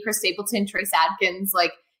mini Chris Stapleton, Trace Adkins,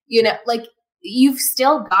 like, like you've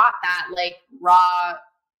still got that like raw,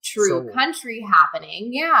 true country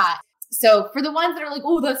happening. Yeah. So for the ones that are like,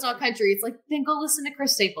 oh, that's not country, it's like, then go listen to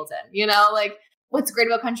Chris Stapleton. Like what's great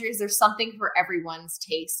about country is there's something for everyone's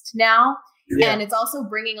taste now. Yeah. And it's also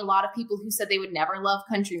bringing a lot of people who said they would never love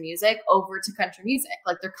country music over to country music.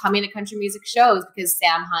 Like they're coming to country music shows because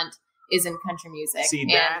Sam Hunt is in country music. See,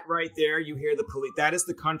 that right there, you hear the police. That is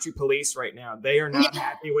the country police right now. They are not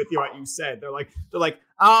happy with what you said. They're like,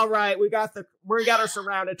 all right, we got her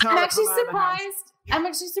surrounded. I'm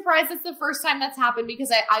actually surprised it's the first time that's happened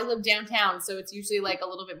because I live downtown, so it's usually like a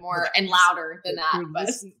little bit more and louder than that.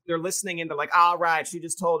 They're listening and they're like, all right, she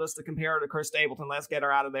just told us to compare her to Chris Stapleton. Let's get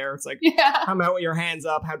her out of there. It's like, come out with your hands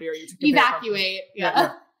up. How dare you to evacuate?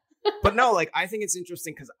 Yeah. But no, like I think it's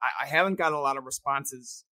interesting because I haven't gotten a lot of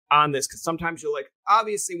responses on this because sometimes you're like,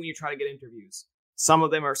 obviously when you try to get interviews, some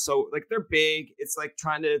of them are so like they're big. It's like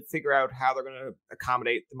trying to figure out how they're going to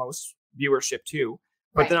accommodate the most viewership too.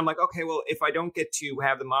 But then I'm like, okay, well, if I don't get to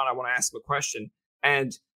have them on, I want to ask them a question.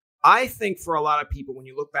 And I think for a lot of people, when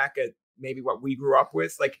you look back at maybe what we grew up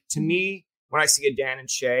with, like to me, when I see a Dan and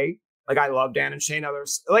Shay, like I love Dan and Shay. Now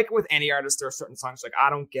there's like with any artist, there are certain songs like I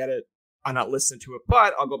don't get it. I'm not listening to it,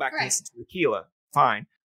 but I'll go back and listen to Tequila. Fine.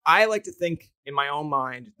 I like to think in my own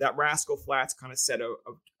mind that Rascal Flatts kind of set a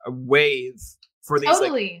wave for these,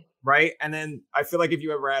 like, right? And then I feel like if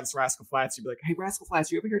you ever asked Rascal Flatts, you'd be like, hey, Rascal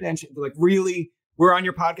Flatts, you ever hear Dan Shay? They're like, really? We're on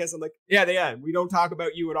your podcast. I'm like, yeah. We don't talk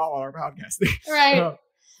about you at all on our podcast. Right.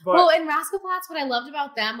 And Rascal Flatts, what I loved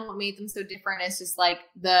about them and what made them so different is just like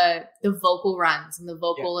the vocal runs and the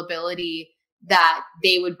vocal ability that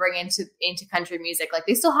they would bring into country music. Like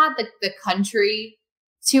they still had the country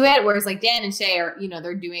to it, whereas like Dan and Shay are,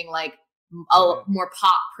 they're doing like a more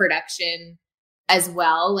pop production as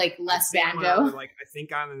well, like less banjo. Like I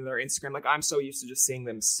think on their Instagram, like I'm so used to just seeing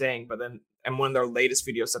them sing, but then and one of their latest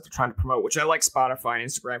videos that they're trying to promote, which I like Spotify and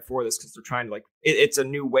Instagram for this because they're trying to like it's a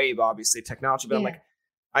new wave, obviously technology, but I'm like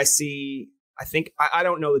I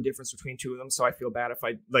don't know the difference between two of them, so I feel bad if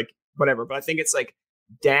I like whatever, but I think it's like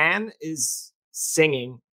Dan is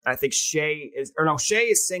singing, I think Shay is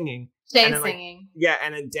singing. Shay's singing. Yeah,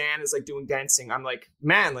 and then Dan is like doing dancing. I'm like,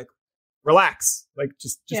 man, like relax, like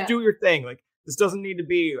just do your thing. Like this doesn't need to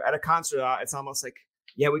be at a concert. It's almost like,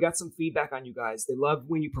 yeah, we got some feedback on you guys. They love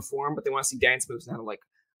when you perform, but they want to see dance moves. And I'm like,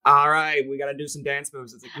 all right, we got to do some dance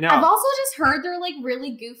moves. It's like, no. I've also just heard they're like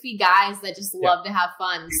really goofy guys that just love to have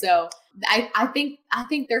fun. So I think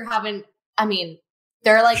they're having. I mean,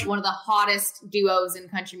 they're like one of the hottest duos in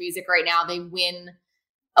country music right now. They win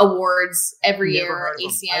awards every year.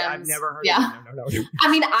 ACMs. I've never heard of them. No.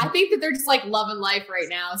 I mean, I think that they're just like loving life right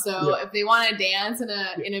now. So if they want to dance in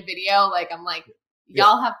a video, like I'm like,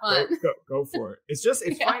 y'all have fun. Go for it. It's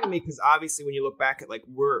funny to me because obviously when you look back at like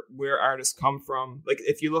where artists come from, like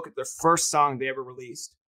if you look at their first song they ever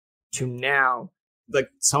released to now, like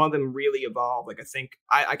some of them really evolved. Like I think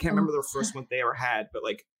I can't remember the first one they ever had, but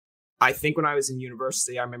like I think when I was in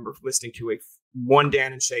university, I remember listening to one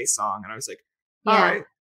Dan and Shay song, and I was like, all right,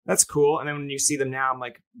 that's cool. And then when you see them now, I'm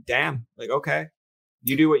like, damn, like, okay,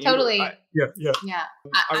 you do what you totally. Do. Yeah.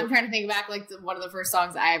 I'm trying to think back, like, to one of the first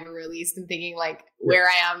songs I ever released and thinking, like, where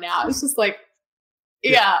I am now. It's just like,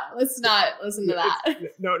 let's not listen to that.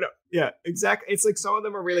 No. Yeah, exactly. It's like some of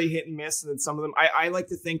them are really hit and miss. And then some of them, I like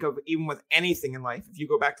to think of, even with anything in life, if you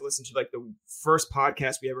go back to listen to, like, the first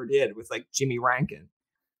podcast we ever did with, like, Jimmy Rankin,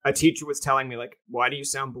 a teacher was telling me, like, why do you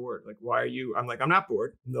sound bored? Like, why are you? I'm like, I'm not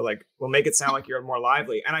bored. And they're like, well, make it sound like you're more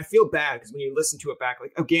lively. And I feel bad because when you listen to it back,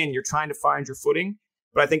 like, again, you're trying to find your footing.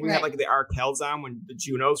 But I think we had like the Arkells on when the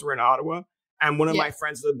Junos were in Ottawa. And one of my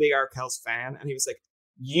friends was a big Arkells fan. And he was like,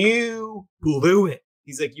 you blew it.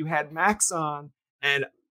 He's like, you had Max on and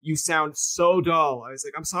you sound so dull. I was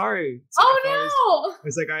like, I'm sorry. Like, no. I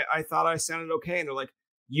was like, I thought I sounded okay. And they're like,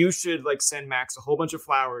 you should like send Max a whole bunch of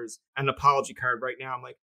flowers and an apology card right now. I'm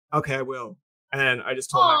like, okay, I will. And then I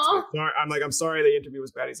just told Max, like, I'm sorry the interview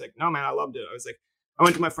was bad. He's like, no, man, I loved it. I was like, I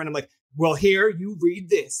went to my friend. I'm like, well, here, you read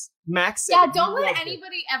this. Max said, don't let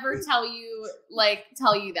anybody ever tell you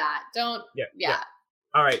that. Don't. Yeah.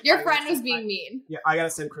 All right. Your friend was being mean. Yeah, I got to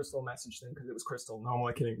send Crystal a message then because it was Crystal. No, I'm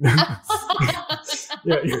only kidding.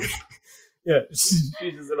 Yeah. She's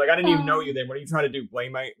just like, I didn't even know you then. What are you trying to do?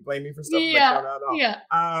 Blame me for stuff? Yeah. Like, no. Yeah.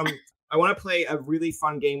 I want to play a really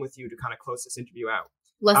fun game with you to kind of close this interview out.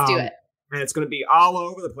 Let's do it. and it's going to be all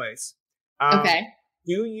over the place. Okay.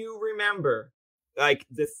 Do you remember like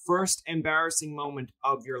the first embarrassing moment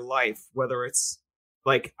of your life, whether it's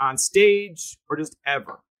like on stage or just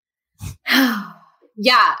ever?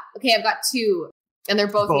 Yeah. Okay, I've got two, and they're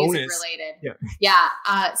both Bonus. music related. Yeah.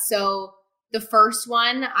 So the first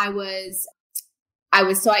one, I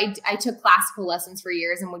took classical lessons for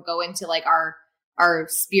years and would go into like our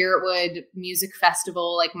Spiritwood music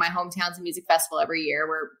festival. Like my hometown's a music festival every year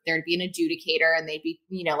where there'd be an adjudicator and they'd be,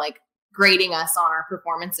 like grading us on our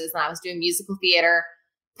performances. And I was doing musical theater,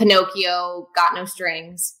 Pinocchio, Got No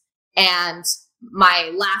Strings. And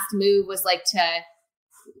my last move was like to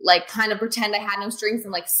like kind of pretend I had no strings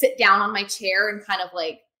and like sit down on my chair and kind of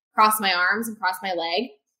like cross my arms and cross my leg.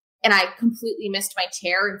 And I completely missed my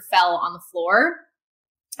chair and fell on the floor.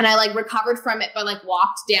 And I like recovered from it, but like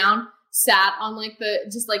walked down, sat on like the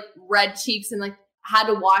just like red cheeks and like had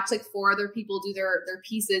to watch like 4 other people do their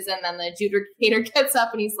pieces. And then the adjudicator gets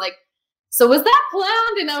up and he's like, so was that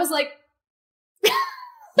planned? And I was like,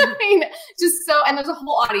 I mean, just so, and there's a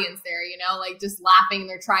whole audience there, like just laughing and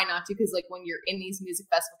they're trying not to. Cause like when you're in these music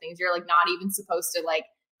festival things, you're like not even supposed to like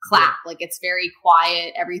clap. Like it's very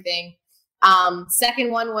quiet, everything.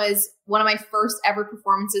 Second one was one of my first ever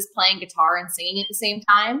performances playing guitar and singing at the same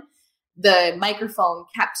time. The microphone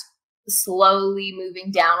kept slowly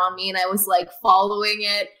moving down on me and I was like following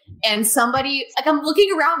it, and somebody, like I'm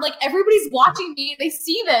looking around, like everybody's watching me, they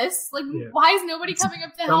see this, like why is nobody coming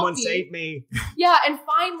up to help me? Someone save me. Yeah, and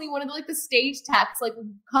finally one of the like the stage techs like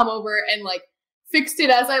come over and like fixed it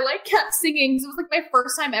as I like kept singing. So it was like my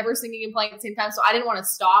first time ever singing and playing at the same time, so I didn't want to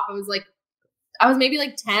stop. I was maybe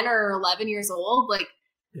like 10 or 11 years old. Like,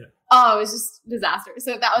 oh, it was just disaster.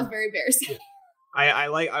 So that was very embarrassing. Yeah.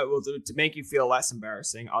 I will to make you feel less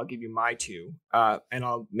embarrassing. I'll give you my two, and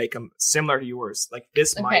I'll make them similar to yours. Like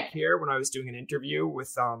this mic here, when I was doing an interview with,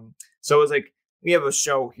 so it was like, we have a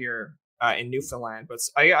show here in Newfoundland, but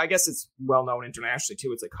I guess it's well known internationally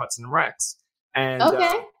too. It's like Hudson and Rex. And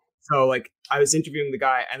so like I was interviewing the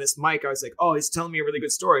guy, and this mic, I was like, oh, he's telling me a really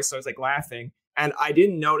good story. So I was like laughing. And I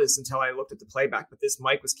didn't notice until I looked at the playback, but this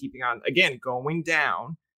mic was keeping on, again, going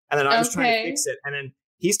down. And then I was trying to fix it. And then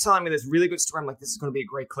he's telling me this really good story. I'm like, this is going to be a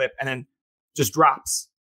great clip. And then just drops.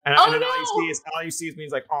 And then all you see is me.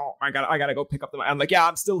 He's like, oh, I gotta go pick up the mic. I'm like, yeah,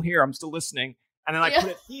 I'm still here. I'm still listening. And then I put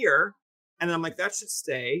it here. And then I'm like, that should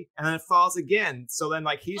stay. And then it falls again. So then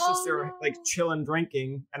like, he's just there like chilling,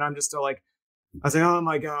 drinking. And I'm just still like, I was like, oh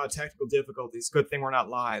my God, technical difficulties. Good thing we're not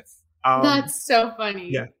live. That's so funny.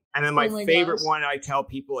 Yeah. And then my favorite one I tell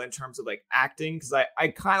people in terms of like acting, because I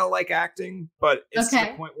kind of like acting, but it's to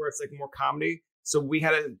the point where it's like more comedy. So we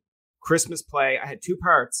had a Christmas play. I had 2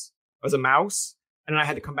 parts. I was a mouse, and then I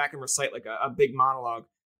had to come back and recite like a big monologue.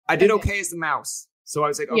 I did okay as the mouse. So I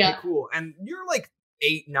was like, okay, cool. And you're like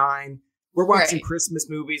 8, 9. We're watching Christmas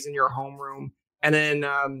movies in your homeroom. And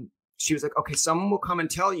then she was like, okay, someone will come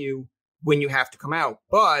and tell you when you have to come out,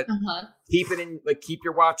 but keep it in, like keep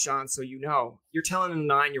your watch on, so you're telling a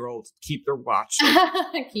 9-year-old keep their watch.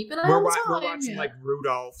 Like, keep it on. We're watching like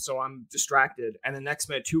Rudolph, so I'm distracted. And the next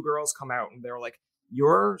minute, 2 girls come out and they're like,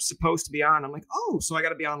 "You're supposed to be on." I'm like, "Oh, so I got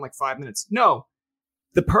to be on like 5 minutes?" No,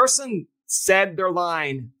 the person said their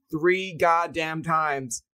line 3 goddamn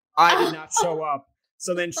times. I did not show up,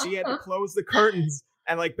 so then she had to close the curtains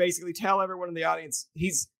and like basically tell everyone in the audience,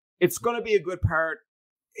 it's going to be a good part.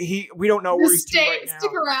 We don't know where he's right now.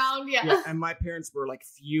 Stick around, yeah. And my parents were like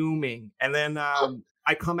fuming, and then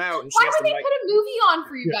I come out and why would they put a movie on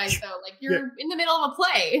for you guys though? Like you're in the middle of a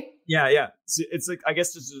play. Yeah. So it's like, I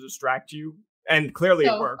guess just to distract you, and clearly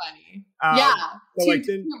it worked. Funny. So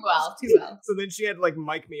too well. So then she had to like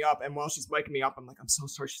mic me up, and while she's micing me up, I'm like, I'm so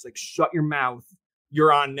sorry. She's like, shut your mouth.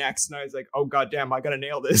 You're on next. And I was like, oh goddamn, I gotta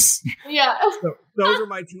nail this. Yeah. So those are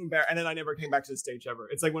my 2 embarrassing. And then I never came back to the stage ever.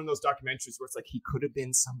 It's like one of those documentaries where it's like he could have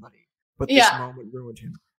been somebody, but this moment ruined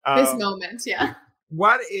him. This moment, yeah.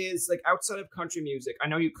 What is like outside of country music? I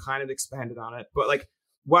know you kind of expanded on it, but like,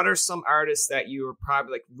 what are some artists that you are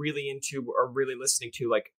probably like really into or really listening to?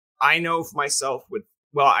 Like, I know for myself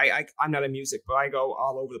I'm not in music, but I go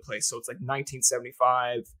all over the place. So it's like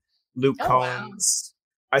 1975, Luke Combs.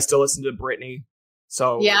 Wow. I still listen to Britney.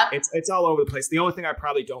 So it's all over the place. The only thing I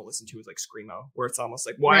probably don't listen to is like Screamo, where it's almost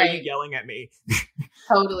like, why are you yelling at me?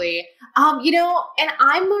 Totally. And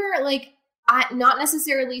I'm more like, not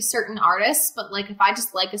necessarily certain artists, but like if I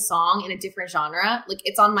just like a song in a different genre, like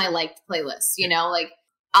it's on my liked playlist, like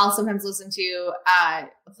I'll sometimes listen to a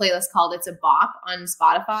playlist called It's a Bop on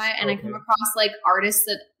Spotify, and I come across like artists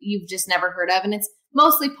that you've just never heard of, and it's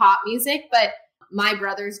mostly pop music, but my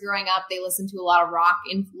brothers growing up, they listened to a lot of rock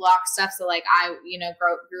stuff. So like I,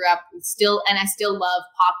 grew up still, and I still love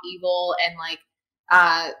Pop Evil and like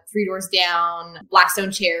Three Doors Down, Black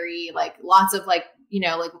Stone Cherry, like lots of like,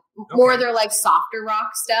 more of their like softer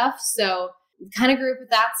rock stuff. So kind of grew up with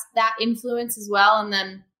that influence as well. And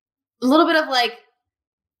then a little bit of like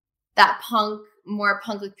that more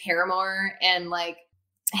punk like Paramore and like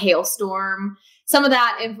Hailstorm. Some of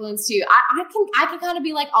that influence too. I can kind of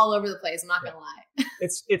be like all over the place. I'm not gonna lie.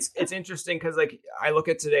 It's interesting because like I look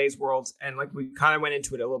at today's world, and like we kind of went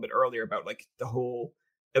into it a little bit earlier about like the whole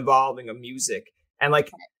evolving of music, and like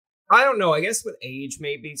I don't know, I guess with age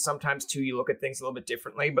maybe sometimes too you look at things a little bit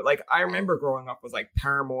differently. But like I remember growing up with like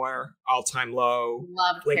Paramore, All Time Low,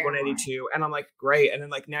 Blink-182, and I'm like great. And then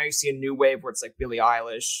like now you see a new wave where it's like Billie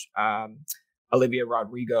Eilish, Olivia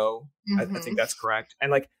Rodrigo. I think that's correct. And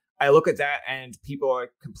like I look at that and people are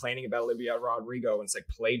complaining about Olivia Rodrigo and it's like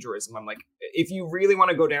plagiarism. I'm like, if you really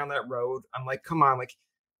want to go down that road, I'm like, come on, like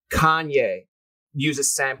Kanye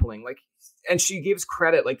uses sampling, like, and she gives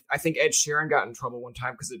credit. Like I think Ed Sheeran got in trouble one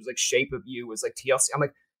time because it was like Shape of You was like TLC. I'm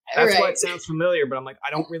like, that's why it sounds familiar, but I'm like,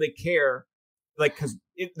 I don't really care. Like, because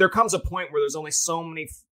there comes a point where there's only so many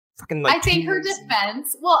fucking like. I think her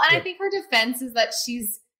defense. I think her defense is that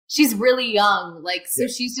she's really young. Like, so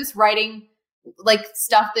she's just writing like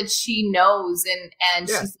stuff that she knows, and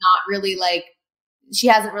she's not really like, she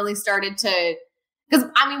hasn't really started to, because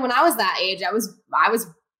I mean, when I was that age, I was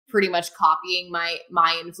pretty much copying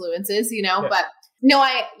my influences, but no,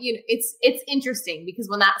 it's interesting because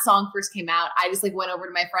when that song first came out, I just like went over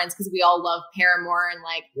to my friends because we all love Paramore and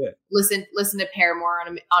like listen to Paramore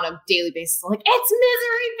on a daily basis. I'm like, it's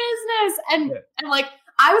Misery Business. And like,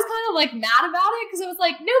 I was kind of like mad about it because I was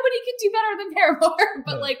like, nobody can do better than Paramore.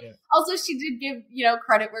 But also she did give,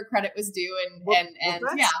 credit where credit was due. And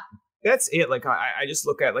that's it. Like, I just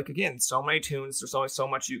look at, like, again, so many tunes. There's only so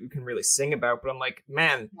much you can really sing about. But I'm like,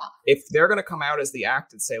 man, if they're going to come out as the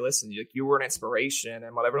act and say, listen, you were an inspiration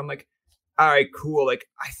and whatever, I'm like, all right, cool. Like,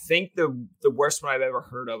 I think the worst one I've ever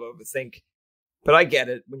heard of, I think, but I get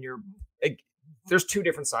it when you're, like, there's two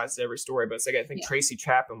different sides to every story. But it's like, I think Tracy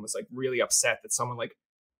Chapman was, like, really upset that someone, like,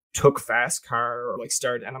 took Fast Car or, like,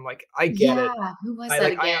 started. And I'm like, I get it. Who was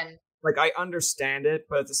that again? I understand it.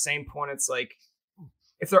 But at the same point, it's like,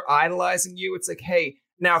 if they're idolizing you, it's like, hey,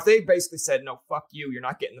 now if they basically said, no, fuck you, you're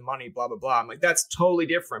not getting the money, blah, blah, blah. I'm like, that's totally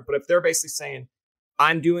different. But if they're basically saying,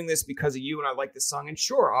 I'm doing this because of you and I like this song, and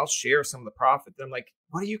sure, I'll share some of the profit, then I'm like,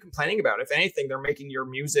 what are you complaining about? If anything, they're making your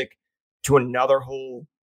music to another whole,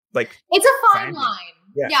 like, it's a fine line.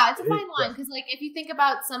 Yeah, it's a fine line. Because, like, if you think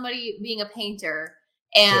about somebody being a painter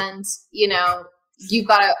and, you've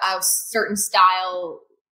got a certain style,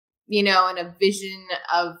 and a vision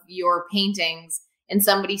of your paintings, and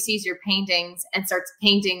somebody sees your paintings and starts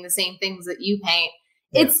painting the same things that you paint,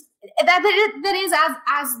 it's that is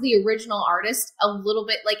as the original artist a little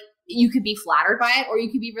bit like you could be flattered by it, or you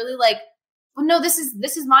could be really like, well, no, this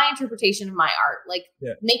is my interpretation of my art. Like,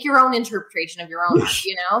 make your own interpretation of your own art,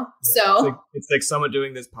 So it's like someone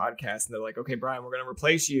doing this podcast and they're like, okay, Brian, we're going to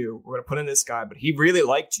replace you. We're going to put in this guy, but he really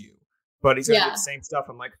liked you, but he's going to do the same stuff.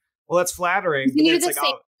 I'm like, well, that's flattering. You do the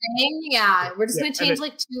same thing. Yeah. We're just going to change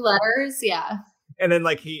like 2 letters. Yeah. And then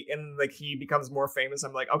he becomes more famous.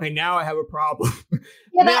 I'm like, okay, now I have a problem.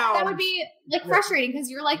 Yeah, that would be like frustrating because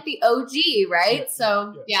you're like the OG, right?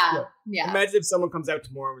 So yeah. Imagine if someone comes out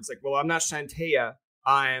tomorrow and it's like, well, I'm not Shantaia.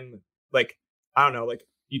 I'm like, I don't know, like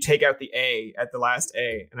you take out the A at the last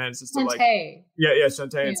A, and then it's just like, Shantaia. Yeah.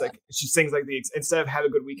 It's like she sings like instead of have a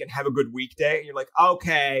good weekend, have a good weekday. And you're like,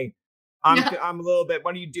 okay, I'm a little bit.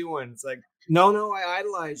 What are you doing? It's like, no, I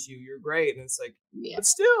idolize you. You're great. And it's like, but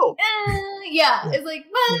still. It's like,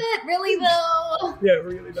 but really though. Yeah,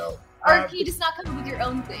 really though. Or can you just not come up with your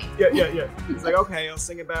own thing? Yeah. It's like, okay, I'll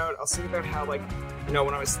sing about how, like,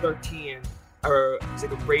 when I was 13, or it was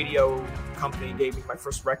like a radio company gave me my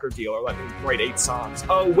first record deal or let me write 8 songs.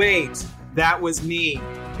 Oh, wait, that was me.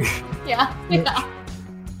 Yeah.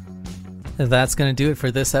 That's going to do it for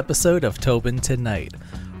this episode of Tobin Tonight.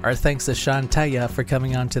 Our thanks to Shantaia for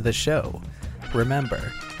coming on to the show.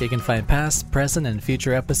 Remember, you can find past, present, and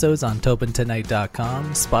future episodes on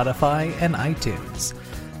TobinTonight.com, Spotify, and iTunes.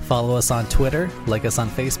 Follow us on Twitter, like us on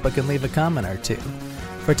Facebook, and leave a comment or two.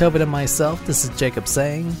 For Tobin and myself, this is Jacob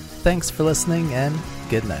saying, thanks for listening, and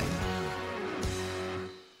good night.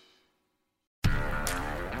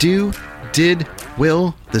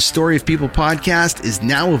 Will, the Story of People podcast is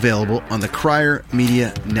now available on the Crier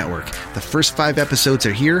Media Network. The first 5 episodes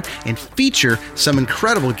are here and feature some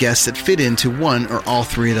incredible guests that fit into one or all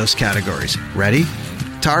 3 of those categories. Ready?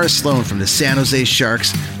 Tara Sloan from the San Jose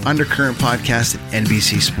Sharks Undercurrent podcast at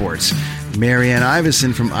NBC Sports. Marianne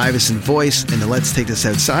Iveson from Iveson Voice and the Let's Take This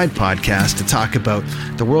Outside podcast to talk about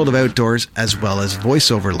the world of outdoors as well as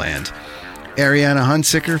voiceover land. Ariana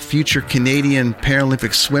Hunsicker, future Canadian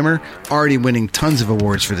Paralympic swimmer, already winning tons of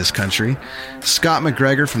awards for this country. Scott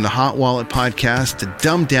McGregor from the Hot Wallet podcast to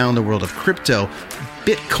dumb down the world of crypto,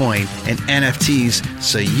 Bitcoin, and NFTs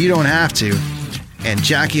so you don't have to. And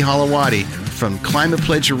Jackie Holowati from Climate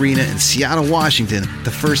Pledge Arena in Seattle, Washington,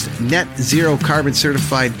 the first net zero carbon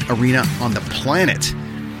certified arena on the planet.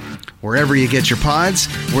 Wherever you get your pods,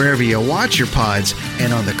 wherever you watch your pods,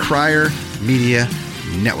 and on the Crier Media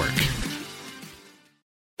Network.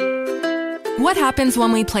 What happens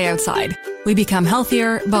when we play outside? We become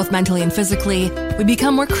healthier, both mentally and physically. We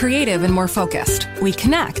become more creative and more focused. We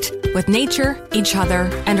connect with nature, each other,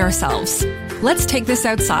 and ourselves. Let's Take This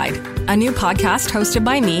Outside, a new podcast hosted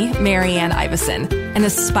by me, Marianne Iveson, an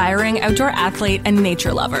aspiring outdoor athlete and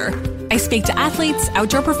nature lover. I speak to athletes,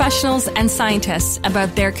 outdoor professionals, and scientists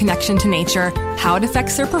about their connection to nature, how it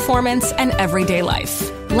affects their performance, and everyday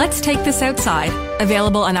life. Let's Take This Outside,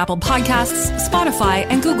 available on Apple Podcasts, Spotify,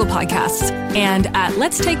 and Google Podcasts, and at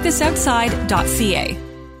letstakethisoutside.ca.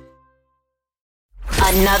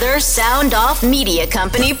 Another Sound Off Media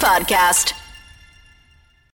Company podcast.